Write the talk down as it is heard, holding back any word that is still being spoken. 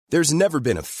There's never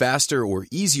been a faster or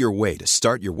easier way to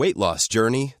start your weight loss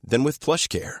journey than with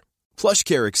PlushCare.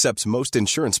 PlushCare accepts most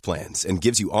insurance plans and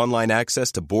gives you online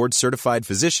access to board-certified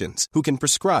physicians who can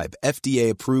prescribe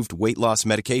FDA-approved weight loss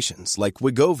medications like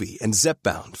Wegovy and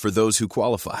Zepbound for those who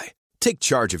qualify. Take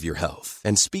charge of your health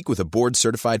and speak with a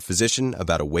board-certified physician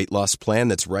about a weight loss plan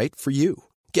that's right for you.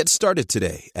 Get started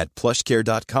today at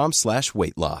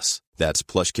plushcare.com/weight loss. That's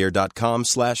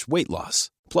plushcare.com/weight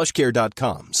loss.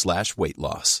 plushcare.com/weight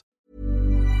loss.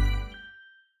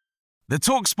 The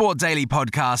TalkSport Daily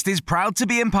podcast is proud to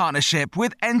be in partnership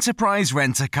with Enterprise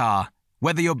Rent-A-Car.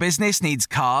 Whether your business needs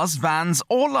cars, vans,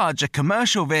 or larger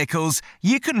commercial vehicles,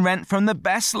 you can rent from the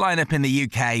best lineup in the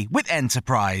UK with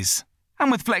Enterprise. And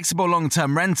with flexible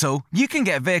long-term rental, you can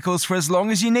get vehicles for as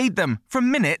long as you need them, from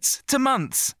minutes to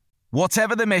months.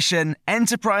 Whatever the mission,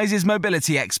 Enterprise's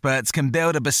mobility experts can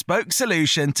build a bespoke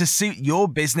solution to suit your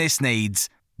business needs.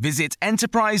 Visit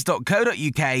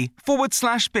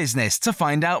enterprise.co.uk/business to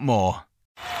find out more.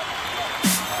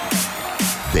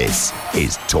 This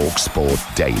is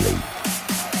TalkSport Daily.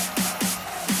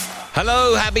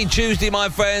 Hello, happy Tuesday, my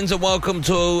friends, and welcome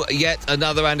to yet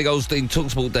another Andy Goldstein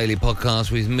TalkSport Daily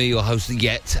podcast with me, your host,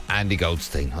 Andy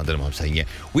Goldstein. I don't know what I'm saying yet.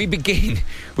 We begin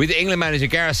with England manager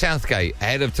Gareth Southgate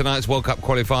ahead of tonight's World Cup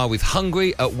qualifier with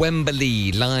Hungary at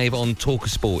Wembley, live on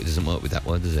TalkSport. It doesn't work with that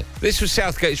word, does it? This was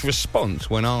Southgate's response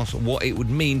when asked what it would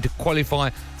mean to qualify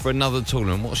for another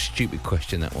tournament. What a stupid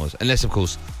question that was. Unless, of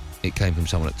course, it came from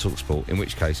someone at TalkSport, in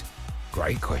which case,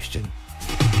 great question.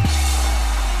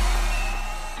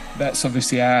 That's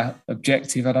obviously our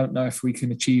objective. I don't know if we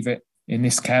can achieve it in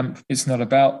this camp. It's not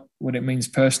about what it means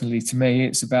personally to me.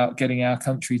 It's about getting our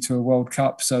country to a World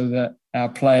Cup so that our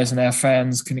players and our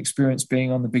fans can experience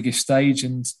being on the biggest stage.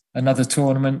 And another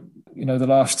tournament, you know, the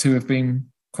last two have been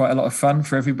quite a lot of fun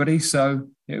for everybody. So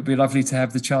it would be lovely to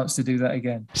have the chance to do that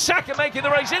again. Saka making the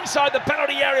race inside the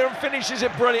penalty area and finishes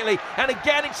it brilliantly. And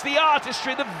again, it's the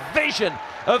artistry, the vision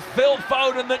of Phil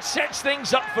Foden that sets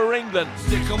things up for England.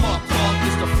 Stick 'em up, punk,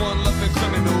 it's the fun-loving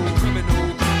criminal.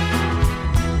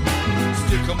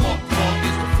 Stick 'em up, punk,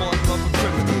 it's the fun-loving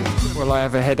criminal. Well, I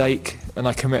have a headache and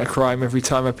I commit a crime every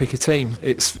time I pick a team.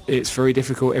 It's very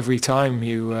difficult every time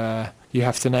you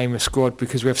have to name a squad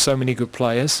because we have so many good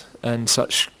players and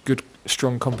such good,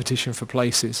 strong competition for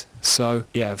places. So,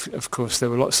 yeah, of course,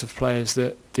 there were lots of players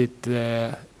that did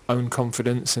their own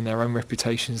confidence and their own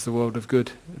reputations the world of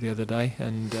good the other day,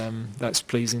 and that's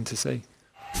pleasing to see.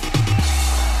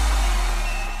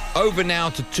 Over now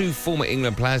to two former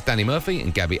England players, Danny Murphy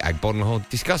and Gabby Agbonlahor,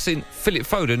 discussing Philip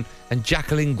Foden and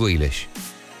Jacqueline Grealish.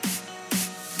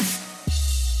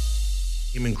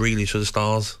 Him and Grealish are the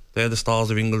stars. They're the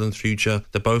stars of England's future.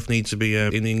 They both need to be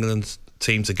in England's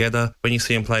team together. When you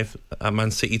see them play at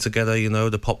Man City together, you know,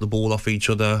 they pop the ball off each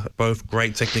other. Both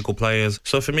great technical players.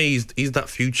 So for me, he's that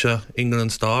future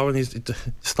England star, and he's the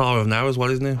star of now as well,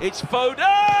 isn't he? It's Foden!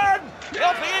 Off the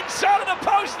inside of the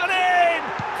post and in!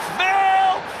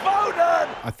 Phil Foden!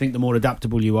 I think the more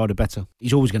adaptable you are, the better.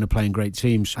 He's always going to play in great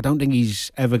teams. I don't think he's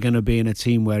ever going to be in a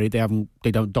team where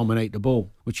they don't dominate the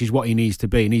ball, which is what he needs to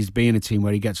be. He needs to be in a team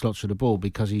where he gets lots of the ball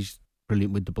because he's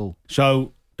brilliant with the ball.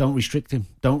 So don't restrict him.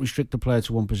 Don't restrict the player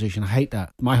to one position. I hate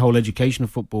that. My whole education of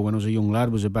football when I was a young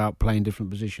lad was about playing different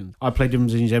positions. I played different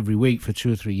positions every week for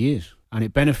 2 or 3 years. And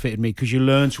it benefited me because you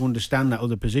learn to understand that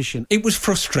other position. It was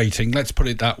frustrating, let's put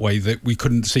it that way, that we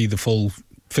couldn't see the full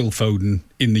Phil Foden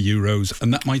in the Euros,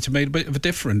 and that might have made a bit of a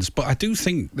difference. But I do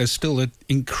think there's still an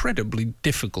incredibly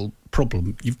difficult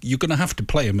problem. You're going to have to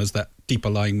play him as that deeper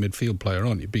lying midfield player,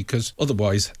 aren't you? Because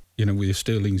otherwise, you know, with your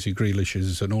Sterlings, your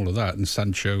Grealishes and all of that, and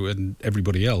Sancho and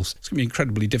everybody else, it's going to be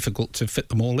incredibly difficult to fit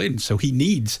them all in. So he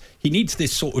needs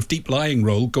this sort of deep lying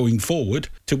role going forward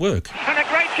to work. And a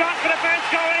great chance for the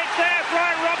first goal, and it's there,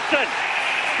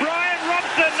 Bryan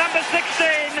Robson, number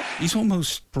 16. He's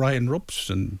almost Bryan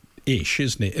Robson-ish,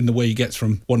 isn't it, in the way he gets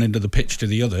from one end of the pitch to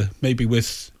the other, maybe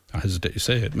with, I hesitate to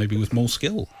say it, maybe with more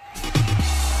skill.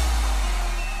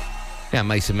 Now,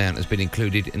 Mason Mount has been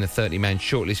included in the 30-man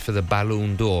shortlist for the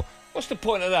Ballon d'Or. What's the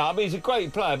point of that? I mean, he's a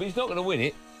great player, but he's not going to win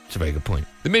it. It's a very good point.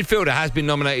 The midfielder has been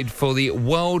nominated for the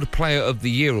World Player of the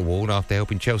Year award after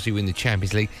helping Chelsea win the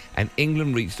Champions League, and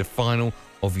England reached the final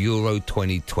of Euro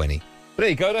 2020. But there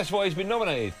you go, that's why he's been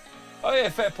nominated. Oh yeah,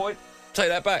 fair point. Take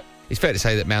that back. It's fair to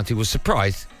say that Mounty was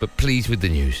surprised, but pleased with the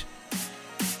news.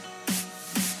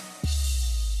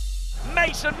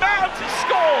 Mason Mount has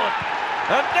scored!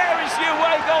 And there is your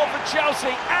away goal for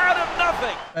Chelsea, out of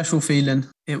nothing. Special feeling.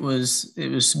 It was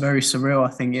very surreal. I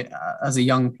think as a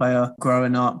young player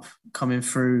growing up, coming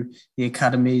through the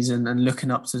academies and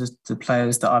looking up to the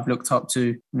players that I've looked up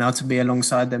to, now to be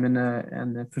alongside them in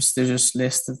a prestigious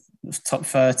list of top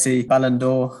 30, Ballon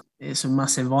d'Or. It's a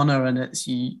massive honour, and it's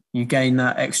you gain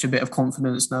that extra bit of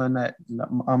confidence knowing that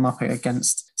I'm up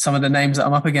against some of the names that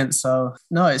I'm up against. So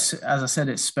no, it's, as I said,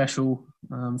 it's special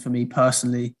for me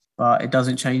personally, but it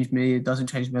doesn't change me. It doesn't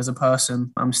change me as a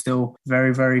person. I'm still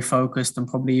very, very focused and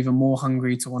probably even more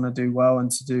hungry to want to do well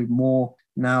and to do more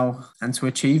now and to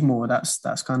achieve more. That's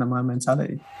kind of my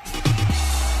mentality.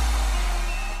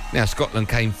 Now, Scotland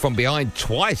came from behind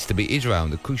twice to beat Israel in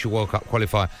the crucial World Cup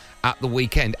qualifier at the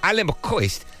weekend. Alan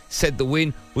McCoist said the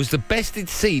win was the best he'd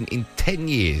seen in 10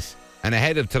 years. And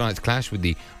ahead of tonight's clash with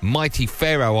the mighty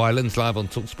Faroe Islands live on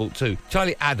TalkSport 2,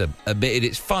 Charlie Adam admitted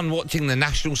it's fun watching the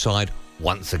national side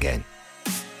once again.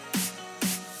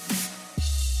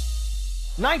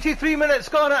 93 minutes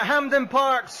gone at Hampden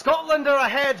Park. Scotland are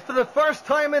ahead for the first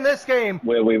time in this game.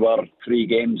 Where we were 3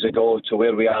 games ago to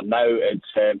where we are now,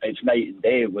 it's night and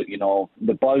day. You know,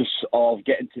 the buzz of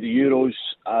getting to the Euros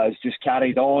has just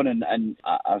carried on, and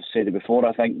I've said it before,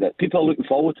 I think that people are looking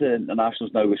forward to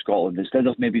internationals now with Scotland, instead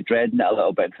of maybe dreading it a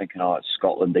little bit and thinking, oh, it's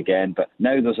Scotland again. But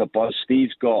now there's a buzz.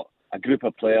 Steve's got a group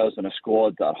of players and a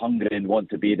squad that are hungry and want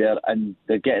to be there, and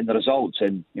they're getting the results.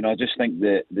 And, you know, I just think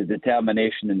the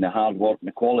determination and the hard work and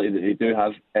the quality that they do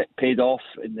have, it paid off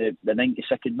in the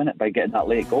 92nd minute by getting that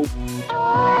late goal.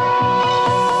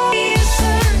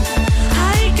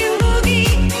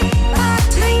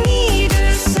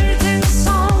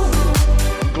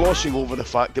 Glossing over the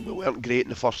fact that we weren't great in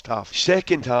the first half.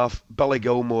 Second half, Billy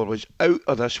Gilmore was out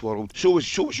of this world. So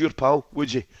was your pal,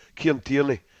 Woodsy, Kieran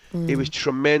Tierney. He was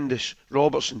tremendous.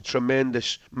 Robertson,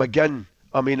 tremendous. McGinn.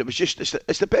 I mean, it was just,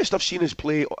 it's the best I've seen us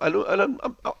play.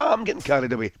 I'm getting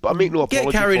carried away, but I make no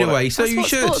apology. Get carried away, it. so you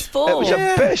should. It was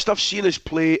the best I've seen us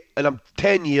play in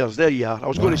 10 years. There you are. I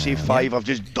was going to say 5, I've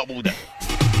just doubled it.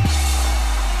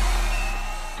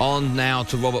 On now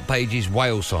to Robert Page's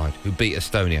Wales side, who beat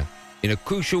Estonia in a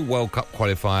crucial World Cup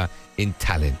qualifier in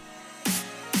Tallinn.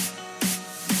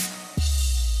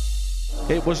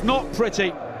 It was not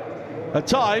pretty. At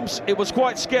times, it was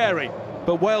quite scary,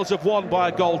 but Wales have won by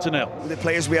a 1-0. The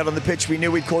players we had on the pitch, we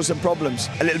knew we'd cause them problems.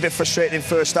 A little bit frustrating in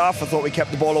first half. I thought we kept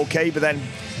the ball okay, but then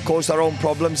caused our own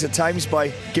problems at times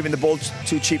by giving the ball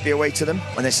too cheaply away to them.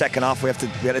 And the second half, we had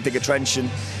to dig a trench and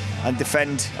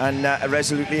defend and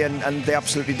resolutely, and they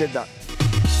absolutely did that.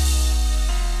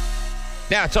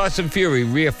 Now, Tyson Fury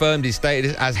reaffirmed his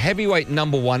status as heavyweight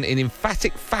number 1 in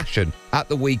emphatic fashion at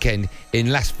the weekend in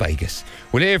Las Vegas.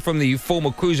 We'll hear from the former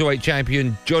cruiserweight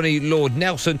champion Johnny Lord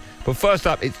Nelson, but first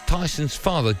up, it's Tyson's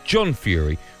father, John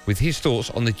Fury, with his thoughts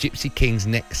on the Gypsy King's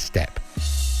next step.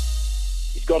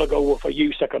 He's got to go for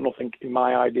Usyk or nothing, in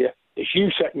my idea. It's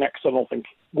Usyk next or nothing.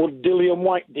 Would Dillian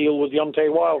White deal with Deontay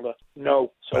Wilder?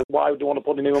 No. So why would they want to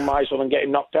put him in my son and get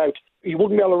him knocked out? He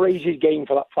wouldn't be able to raise his game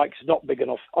for that fight because it's not big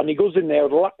enough. And he goes in there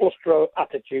with a lacklustre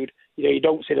attitude. You know, you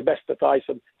don't see the best of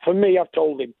Tyson. For me, I've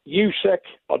told him, Usyk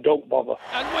or don't bother.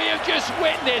 And we have just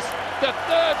witnessed the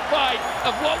third fight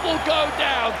of what will go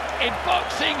down in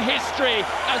boxing history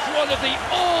as one of the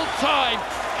all-time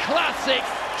classic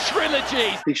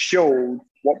trilogies. He showed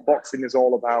what boxing is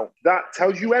all about. That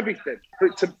tells you everything. For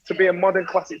it to be a modern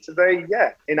classic today,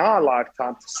 yeah, in our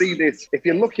lifetime, to see this, if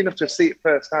you're lucky enough to see it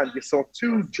firsthand, you saw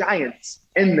 2 giants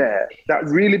in there that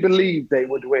really believed they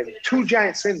would win. 2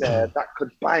 giants in there that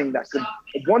could bang,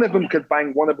 one of them could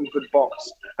bang, one of them could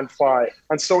box and fight.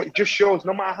 And so it just shows,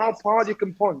 no matter how hard you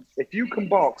can punch, if you can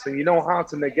box and you know how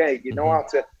to negate, you know how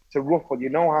to ruffle, you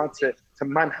know how to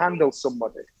manhandle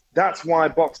somebody, that's why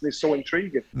boxing is so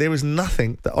intriguing. There was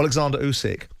nothing that Alexander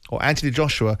Usyk or Anthony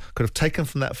Joshua could have taken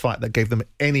from that fight that gave them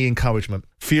any encouragement.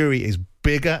 Fury is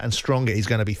bigger and stronger. He's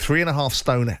going to be 3.5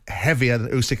 stone heavier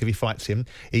than Usyk if he fights him.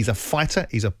 He's a fighter,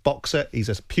 he's a boxer, he's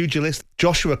a pugilist.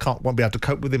 Joshua won't be able to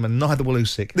cope with him, and neither will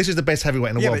Usyk. This is the best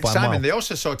heavyweight in the world by a mile. Simon, they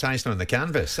also saw Tyson on the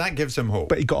canvas. That gives them hope.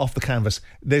 But he got off the canvas.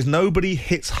 There's nobody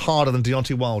hits harder than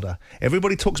Deontay Wilder.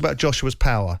 Everybody talks about Joshua's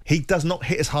power. He does not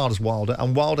hit as hard as Wilder,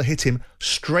 and Wilder hit him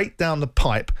straight down the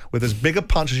pipe with as big a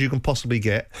punch as you can possibly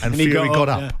get, and Fury got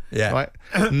up. Yeah. Right?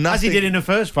 As he did in the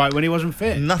first fight when he wasn't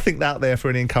fit. Nothing out there for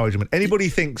any encouragement. Anybody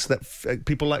thinks that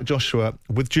people like Joshua,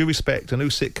 with due respect, and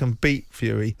Usyk can beat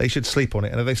Fury, they should sleep on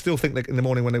it. And if they still think that in the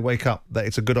morning when they wake up that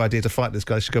it's a good idea to fight this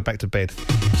guy, they should go back to bed.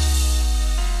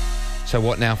 So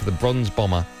what now for the bronze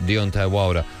bomber, Deontay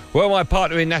Wilder? Well, my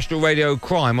partner in National Radio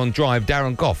Crime on Drive,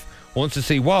 Darren Goff, wants to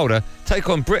see Wilder take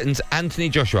on Britain's Anthony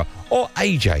Joshua, or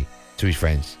AJ, to his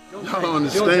friends. I don't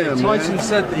understand, Tyson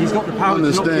said that he's got the power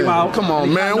to knock you out. Come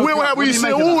on, man. When have we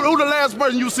seen who the last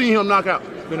person you seen him knock out?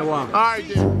 It's been a while. All right,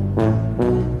 then.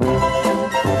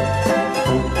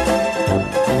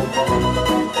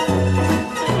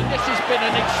 This has been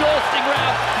an exhausting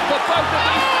round for both of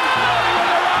these. Oh, he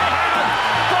went right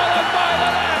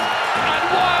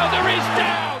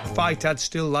fight I'd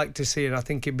still like to see, and I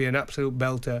think it'd be an absolute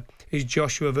belter, is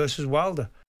Joshua versus Wilder.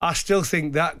 I still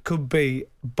think that could be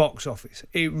box office.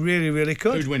 It really, really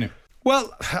could. Who'd win it?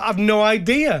 Well, I've no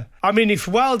idea. I mean, if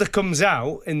Wilder comes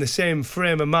out in the same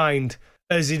frame of mind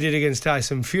as he did against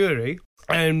Tyson Fury,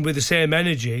 and with the same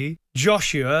energy,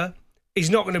 Joshua is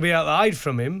not going to be able to hide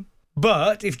from him.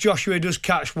 But if Joshua does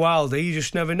catch Wilder, you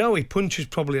just never know. He punches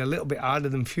probably a little bit harder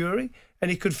than Fury, and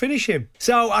he could finish him.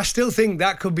 So I still think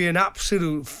that could be an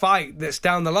absolute fight that's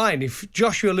down the line. If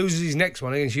Joshua loses his next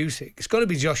one against Usyk, it's got to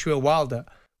be Joshua Wilder.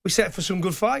 We're set for some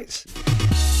good fights.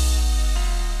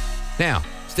 Now,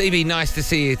 Stevie, nice to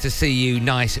see you,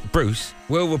 nice Bruce,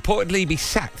 will reportedly be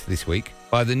sacked this week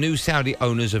by the new Saudi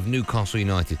owners of Newcastle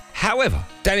United. However,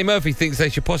 Danny Murphy thinks they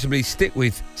should possibly stick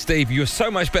with Steve, you're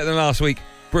so much better than last week,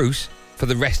 Bruce, for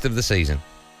the rest of the season.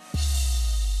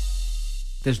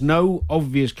 There's no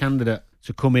obvious candidate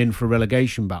to come in for a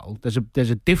relegation battle. There's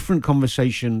a different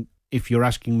conversation if you're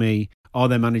asking me, are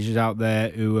there managers out there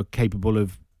who are capable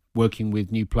of working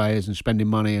with new players and spending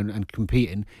money and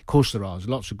competing? Of course there are. There's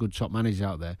lots of good top managers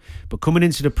out there. But coming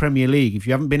into the Premier League, if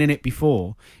you haven't been in it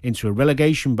before, into a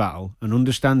relegation battle and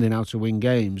understanding how to win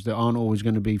games that aren't always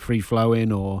going to be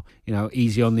free-flowing or,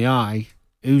 easy on the eye,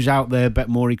 who's out there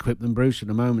more equipped than Bruce at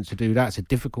the moment to do that? It's a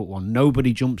difficult one.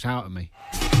 Nobody jumps out at me.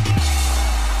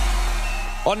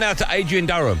 On now to Adrian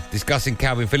Durham, discussing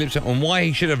Calvin Phillips and why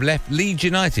he should have left Leeds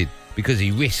United because he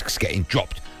risks getting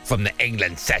dropped from the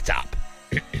England setup.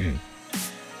 I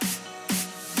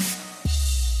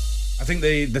think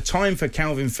the time for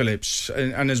Calvin Phillips,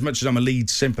 and as much as I'm a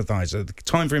Leeds sympathiser, the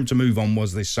time for him to move on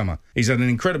was this summer. He's had an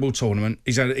incredible tournament.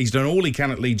 He's done all he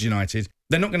can at Leeds United.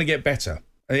 They're not going to get better.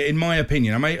 In my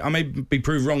opinion, I may be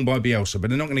proved wrong by Bielsa, but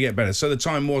they're not going to get better. So the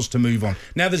time was to move on.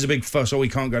 Now there's a big fuss, he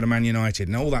can't go to Man United,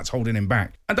 and all that's holding him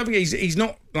back. I don't think he's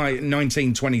not like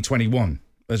 19, 20, 21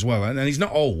 as well, and he's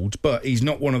not old, but he's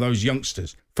not one of those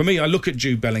youngsters. For me, I look at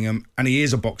Jude Bellingham, and he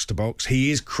is a box-to-box.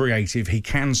 He is creative. He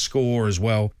can score as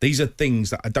well. These are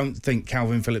things that I don't think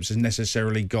Calvin Phillips has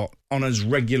necessarily got on as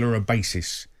regular a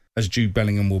basis as Jude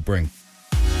Bellingham will bring.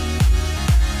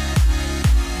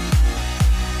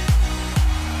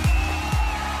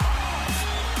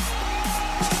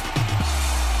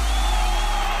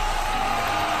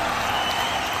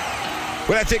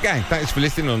 Well, that's it, gang. Thanks for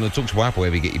listening on the TalkSport app,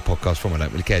 wherever you get your podcast from. I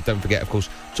don't really care. Don't forget, of course,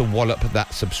 to wallop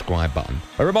that subscribe button.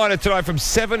 A reminder tonight from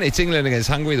 7, it's England against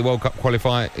Hungary, the World Cup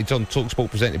qualifier. It's on TalkSport,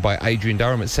 presented by Adrian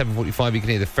Durham. At 7:45, you can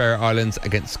hear the Faroe Islands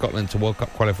against Scotland to World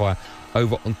Cup qualifier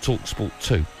over on TalkSport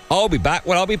 2. I'll be back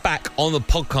on the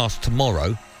podcast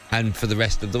tomorrow and for the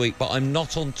rest of the week, but I'm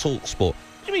not on TalkSport. What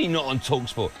do you mean you're not on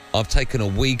TalkSport? I've taken a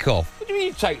week off. What do you mean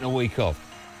you've taken a week off?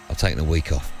 I've taken a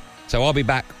week off. So I'll be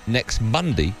back next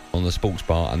Monday on the Sports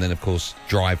Bar and then, of course,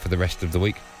 drive for the rest of the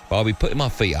week. But I'll be putting my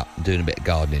feet up and doing a bit of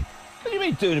gardening. What do you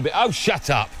mean doing a bit? Oh, shut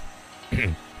up.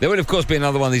 There will, of course, be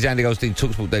another one of these Andy Goldstein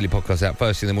TalkSport Daily podcasts out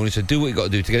first thing in the morning, so do what you've got to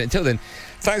do to get it. Until then,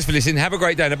 thanks for listening. Have a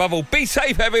great day. And above all, be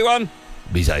safe, everyone.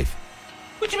 Be safe.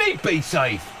 What do you mean, be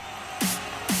safe?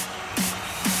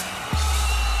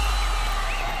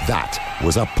 That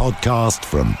was a podcast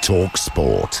from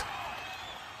TalkSport.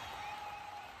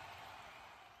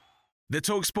 The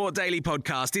TalkSport Daily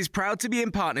Podcast is proud to be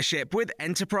in partnership with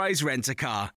Enterprise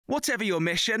Rent-A-Car. Whatever your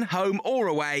mission, home or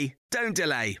away, don't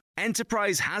delay.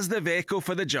 Enterprise has the vehicle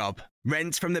for the job.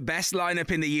 Rent from the best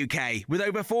lineup in the UK. With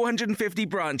over 450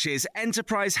 branches,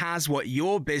 Enterprise has what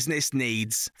your business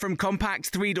needs. From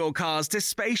compact 3-door cars to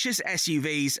spacious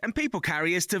SUVs and people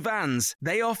carriers to vans,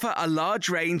 they offer a large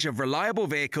range of reliable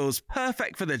vehicles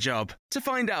perfect for the job. To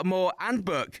find out more and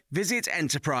book, visit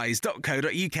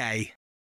enterprise.co.uk.